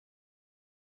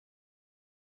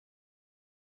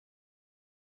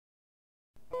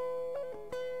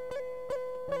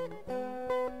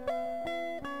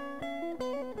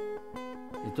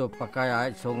Before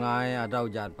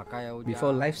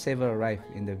Lifesaver arrived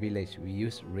in the village, we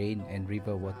used rain and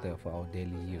river water for our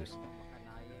daily use.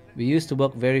 We used to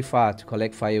work very far to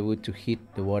collect firewood to heat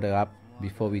the water up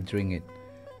before we drink it.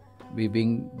 We've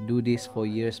been do this for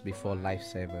years before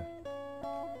Lifesaver.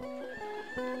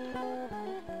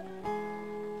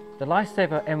 The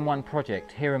LIFESAVER M1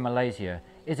 project here in Malaysia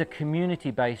is a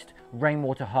community-based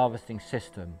rainwater harvesting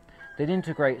system that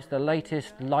integrates the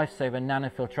latest LIFESAVER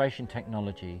nanofiltration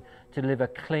technology to deliver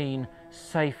clean,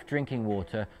 safe drinking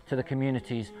water to the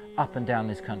communities up and down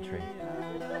this country.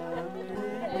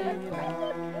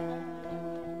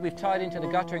 We've tied into the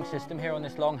guttering system here on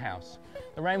this longhouse.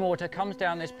 The rainwater comes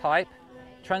down this pipe,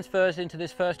 transfers into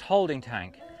this first holding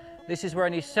tank. This is where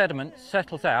any sediment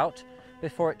settles out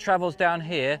before it travels down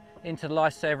here into the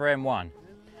LIFESAVER M1.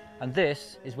 And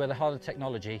this is where the harder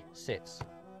technology sits.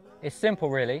 It's simple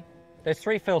really. There's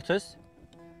 3 filters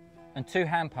and 2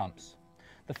 hand pumps.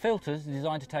 The filters are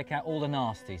designed to take out all the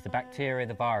nasties, the bacteria,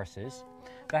 the viruses.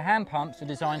 The hand pumps are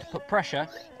designed to put pressure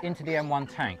into the M1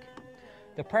 tank.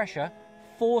 The pressure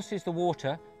forces the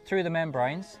water through the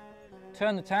membranes,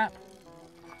 turn the tap,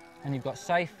 and you've got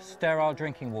safe, sterile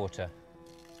drinking water.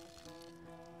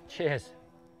 Cheers.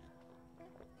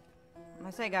 I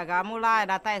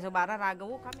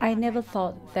never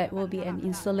thought there would be an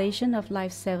installation of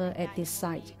LIFESAVER at this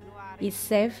site. It's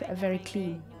safe, very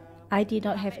clean. I did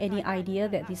not have any idea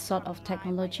that this sort of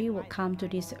technology would come to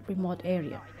this remote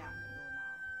area.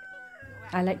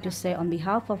 I'd like to say on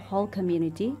behalf of the whole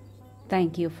community,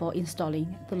 thank you for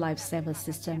installing the LIFESAVER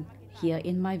system here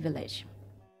in my village.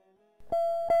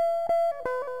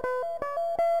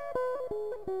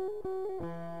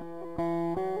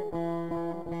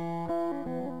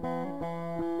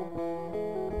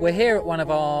 We're here at one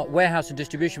of our warehouse and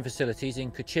distribution facilities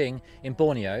in Kuching in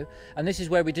Borneo, and this is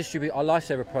where we distribute our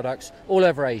LIFESAVER products all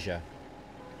over Asia.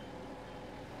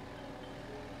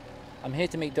 I'm here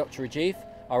to meet Dr. Rajiv,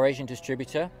 our Asian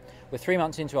distributor. We're 3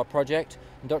 months into our project,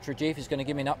 and Dr. Rajiv is going to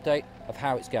give me an update of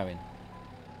how it's going.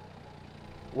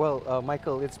 Well,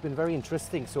 Michael, it's been very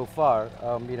interesting so far.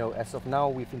 As of now,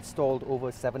 we've installed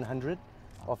over 700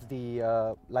 of the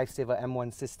LIFESAVER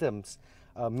M1 systems.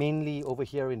 Mainly over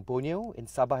here in Borneo, in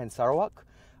Sabah and Sarawak.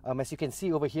 As you can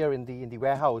see over here in the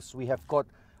warehouse, we have got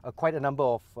quite a number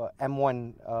of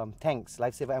M1 tanks,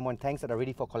 LIFESAVER M1 tanks that are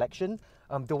ready for collection.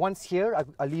 The ones here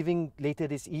are leaving later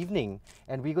this evening,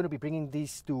 and we're going to be bringing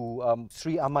these to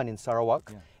Sri Aman in Sarawak.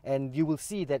 Yeah. And you will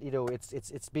see that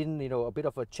it's been a bit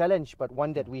of a challenge, but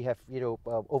one that we have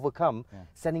overcome. Yeah.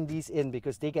 Sending these in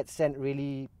because they get sent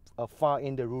really far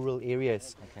in the rural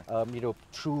areas, okay.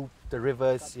 Through the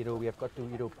rivers, we have got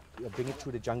to bring it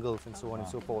through the jungles and so on and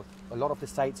so forth. A lot of the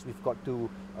sites we've got to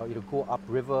go up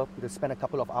river, spend a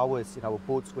couple of hours in our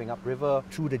boats going up river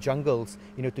through the jungles,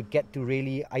 to get to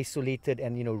really isolated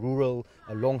and rural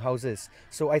longhouses.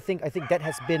 So I think that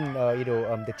has been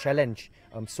the challenge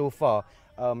so far.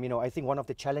 I think one of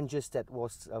the challenges that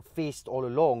was faced all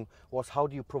along was how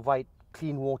do you provide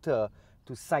clean water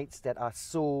to sites that are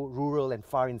so rural and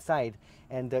far inside,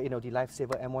 and the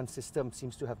LIFESAVER M1 system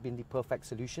seems to have been the perfect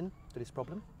solution to this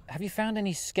problem. Have you found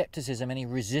any skepticism, any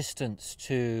resistance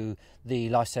to the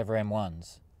LIFESAVER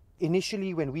M1s?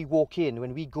 Initially, when we walk in,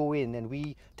 when we go in and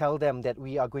we tell them that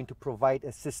we are going to provide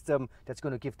a system that's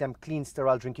going to give them clean,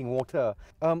 sterile drinking water,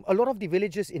 a lot of the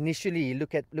villagers initially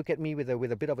look at me with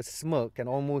a bit of a smirk and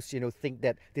almost think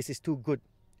that this is too good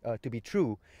to be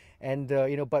true. And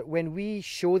but when we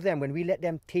show them, when we let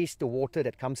them taste the water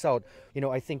that comes out,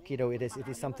 I think it is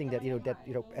something that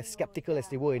as skeptical as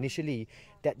they were initially,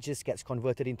 that just gets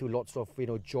converted into lots of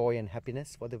joy and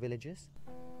happiness for the villagers.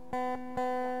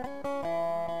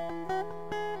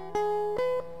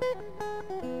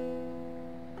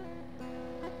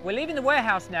 We're leaving the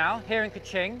warehouse now here in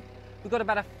Kuching. We've got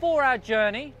about a 4-hour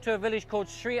journey to a village called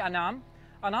Sri Anam,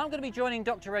 and I'm going to be joining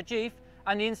Dr. Rajiv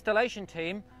and the installation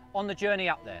team on the journey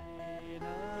up there.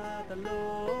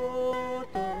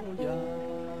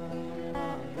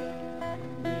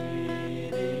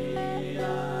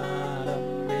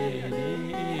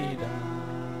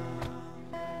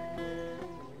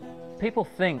 People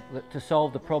think that to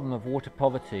solve the problem of water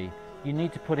poverty, you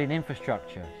need to put in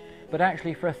infrastructure. But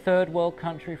actually, for a third world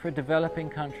country, for a developing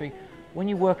country, when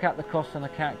you work out the costs on a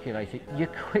calculator, you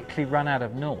quickly run out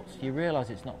of noughts. You realise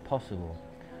it's not possible.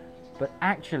 But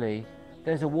actually,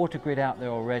 there's a water grid out there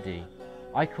already.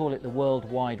 I call it the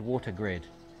worldwide water grid.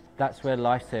 That's where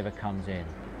LIFESAVER comes in.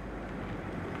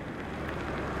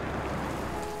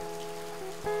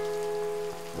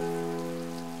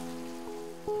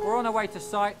 We're on our way to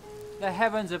site. the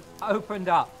heavens have opened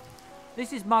up.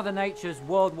 This is Mother Nature's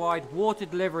worldwide water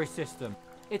delivery system.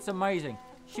 It's amazing.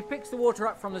 She picks the water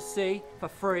up from the sea for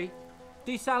free,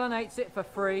 desalinates it for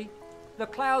free. The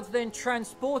clouds then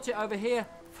transport it over here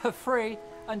for free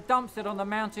and dumps it on the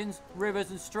mountains,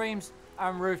 rivers and streams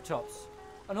and rooftops.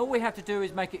 And all we have to do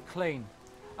is make it clean.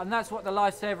 And that's what the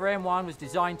LIFESAVER M1 was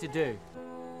designed to do.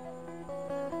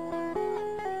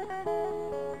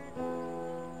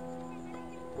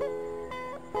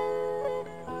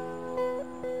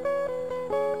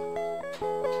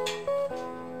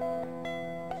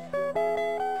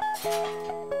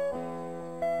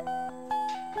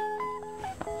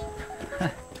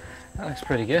 That looks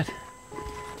pretty good.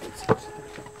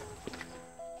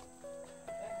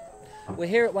 We're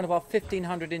here at one of our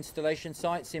 1,500 installation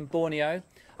sites in Borneo.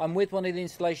 I'm with one of the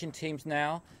installation teams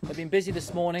now. They've been busy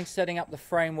this morning setting up the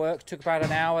framework. Took about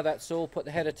an hour, that's all, put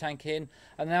the header tank in,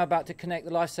 and now about to connect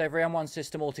the LIFESAVER M1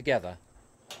 system all together.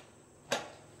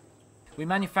 We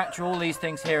manufacture all these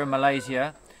things here in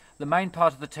Malaysia. The main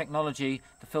part of the technology,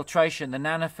 the filtration, the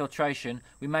nanofiltration,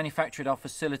 we manufacture at our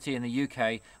facility in the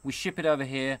UK. We ship it over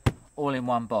here all in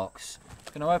one box.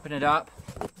 I'm going to open it up.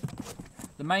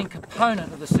 The main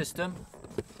component of the system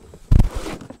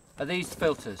are these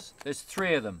filters. There's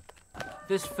 3 of them.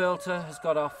 This filter has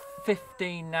got our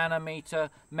 15 nanometer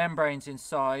membranes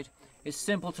inside. It's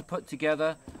simple to put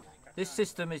together. This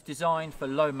system is designed for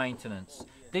low maintenance.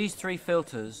 These 3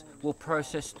 filters will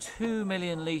process 2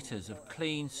 million litres of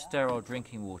clean, sterile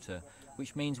drinking water,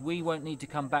 which means we won't need to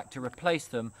come back to replace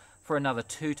them for another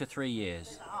 2 to 3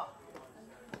 years.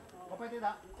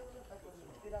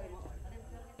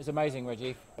 It's amazing,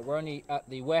 Reggie. We're only at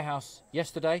the warehouse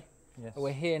yesterday. Yes.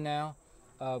 We're here now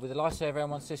with the LIFESAVER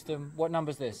M1 system. What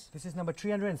number is this? This is number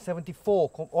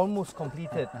 374, almost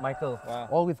completed, Michael. Wow.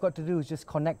 All we've got to do is just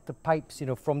connect the pipes,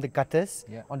 from the gutters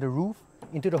on the roof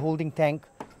into the holding tank,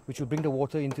 which will bring the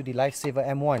water into the LIFESAVER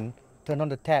M1. Turn on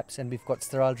the taps, and we've got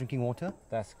sterile drinking water.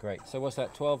 That's great. So what's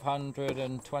that?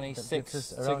 1,226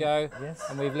 to go, yes.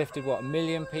 and we've lifted what, 1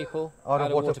 million people Out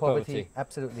of water poverty.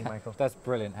 Absolutely, Michael. That's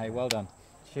brilliant. Hey, well done.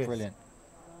 Cheers. Brilliant.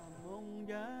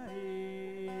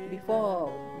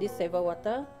 Before this saver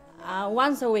water,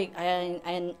 once a week, I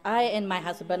and my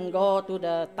husband go to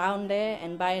the town there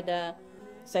and buy the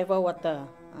saver water.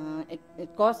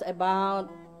 It costs about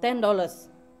 $10,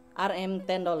 RM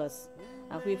 $10.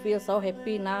 We feel so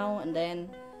happy now, and then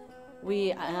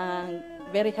we are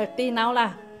very healthy now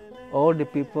lah. All the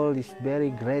people is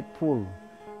very grateful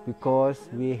because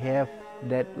we have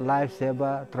that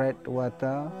LIFESAVER treat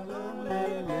water.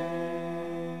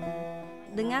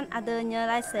 Dengan adanya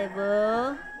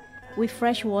LIFESAVER, With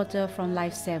fresh water from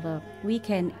LIFESAVER, we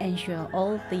can ensure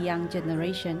all the young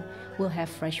generation will have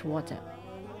fresh water.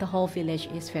 The whole village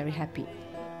is very happy.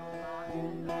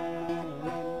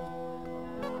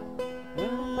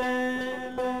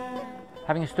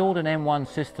 Having installed an M1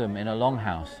 system in a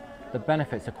longhouse, the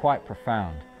benefits are quite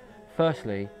profound.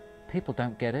 Firstly, people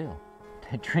don't get ill.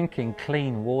 They're drinking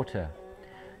clean water.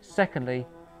 Secondly,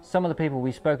 some of the people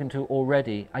we've spoken to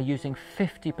already are using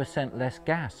 50% less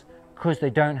gas because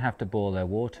they don't have to boil their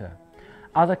water.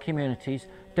 Other communities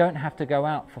don't have to go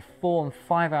out for 4 and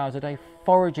 5 hours a day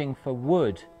foraging for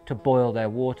wood to boil their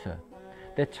water.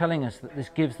 They're telling us that this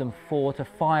gives them 4 to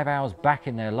 5 hours back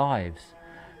in their lives.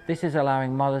 This is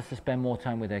allowing mothers to spend more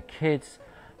time with their kids,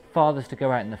 fathers to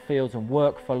go out in the fields and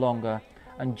work for longer,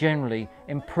 and generally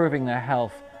improving their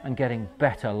health and getting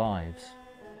better lives.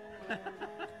 Yes.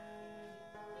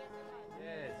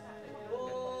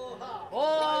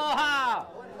 Oh, ha!